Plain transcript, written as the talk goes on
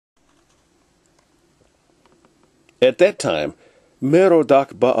At that time,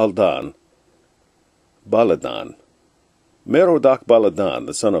 Merodach Baladan,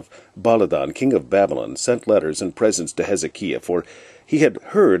 the son of Baladan, king of Babylon, sent letters and presents to Hezekiah, for he had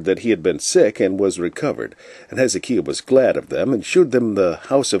heard that he had been sick and was recovered. And Hezekiah was glad of them, and shewed them the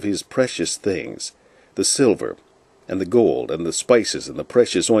house of his precious things, the silver, and the gold, and the spices, and the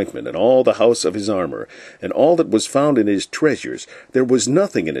precious ointment, and all the house of his armour, and all that was found in his treasures. There was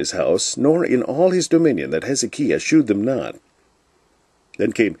nothing in his house, nor in all his dominion, that Hezekiah shewed them not.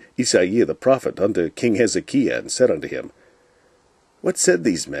 Then came Isaiah the prophet unto King Hezekiah, and said unto him, What said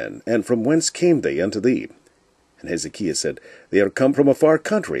these men, and from whence came they unto thee? And Hezekiah said, They are come from a far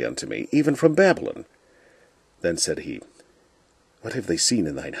country unto me, even from Babylon. Then said he, What have they seen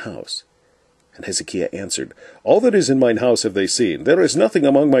in thine house? And Hezekiah answered, All that is in mine house have they seen. There is nothing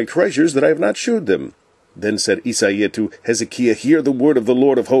among my treasures that I have not shewed them. Then said Isaiah to Hezekiah, Hear the word of the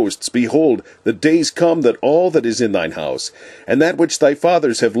Lord of hosts. Behold, the days come that all that is in thine house, and that which thy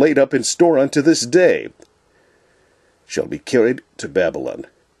fathers have laid up in store unto this day, shall be carried to Babylon.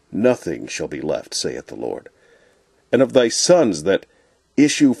 Nothing shall be left, saith the Lord. And of thy sons that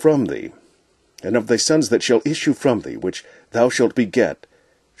issue from thee, and of thy sons that shall issue from thee, which thou shalt beget,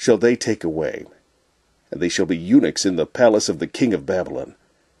 shall they take away, and they shall be eunuchs in the palace of the king of Babylon.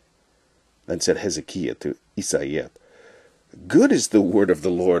 Then said Hezekiah to Isaiah, Good is the word of the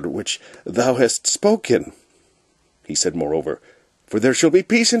Lord which thou hast spoken. He said moreover, For there shall be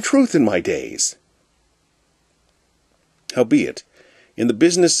peace and truth in my days. Howbeit, in the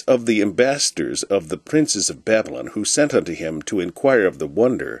business of the ambassadors of the princes of Babylon, who sent unto him to inquire of the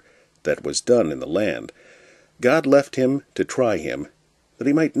wonder that was done in the land, God left him to try him, that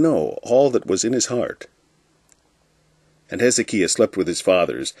he might know all that was in his heart. And Hezekiah slept with his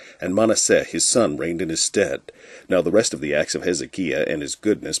fathers, and Manasseh his son reigned in his stead. Now the rest of the acts of Hezekiah and his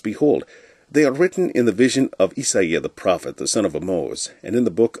goodness, behold, they are written in the vision of Isaiah the prophet, the son of Amoz, and in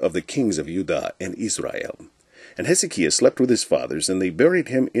the book of the kings of Judah and Israel. And Hezekiah slept with his fathers, and they buried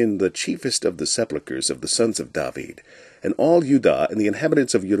him in the chiefest of the sepulchres of the sons of David. And all Judah and the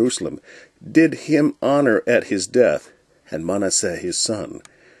inhabitants of Jerusalem did him honor at his death, and Manasseh his son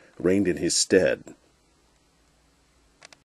reigned in his stead.